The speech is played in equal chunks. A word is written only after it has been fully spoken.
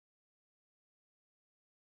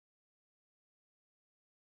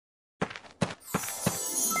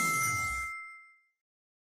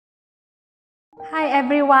Hi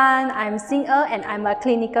everyone, I'm Xing and I'm a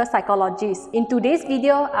clinical psychologist. In today's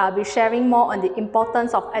video, I'll be sharing more on the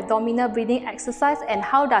importance of abdominal breathing exercise and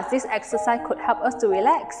how does this exercise could help us to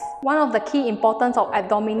relax. One of the key importance of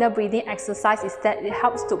abdominal breathing exercise is that it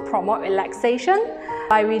helps to promote relaxation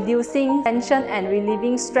by reducing tension and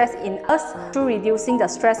relieving stress in us through reducing the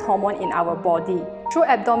stress hormone in our body. Through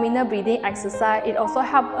abdominal breathing exercise, it also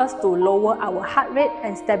helps us to lower our heart rate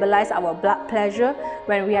and stabilize our blood pressure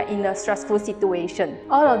when we are in a stressful situation.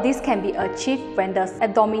 All of this can be achieved when the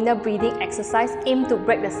abdominal breathing exercise aims to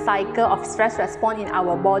break the cycle of stress response in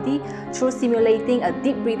our body through simulating a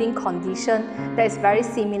deep breathing condition that is very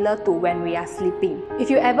similar to when we are sleeping. If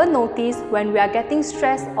you ever notice when we are getting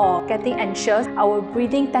stressed or getting anxious, our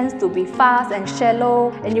breathing tends to be fast and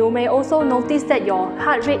shallow, and you may also notice that your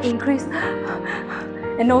heart rate increases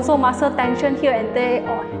and also muscle tension here and there,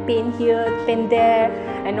 or pain here, pain there,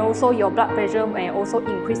 and also your blood pressure may also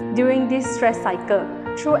increase during this stress cycle.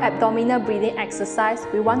 Through abdominal breathing exercise,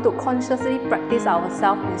 we want to consciously practice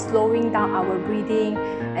ourselves in slowing down our breathing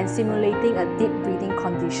and simulating a deep breathing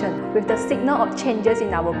condition. With the signal of changes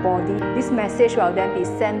in our body, this message will then be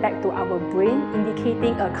sent back to our brain,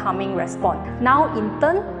 indicating a calming response. Now in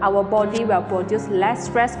turn, our body will produce less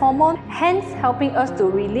stress hormone, hence helping us to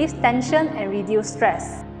release tension and reduce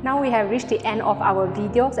stress. Now we have reached the end of our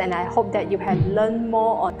videos, and I hope that you have learned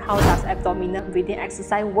more on how does abdominal breathing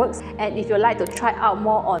exercise works. And if you'd like to try out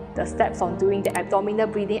more on the steps on doing the abdominal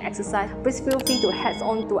breathing exercise, please feel free to head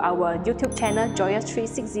on to our YouTube channel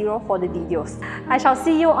Joyous360 for the videos. I shall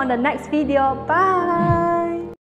see you on the next video. Bye!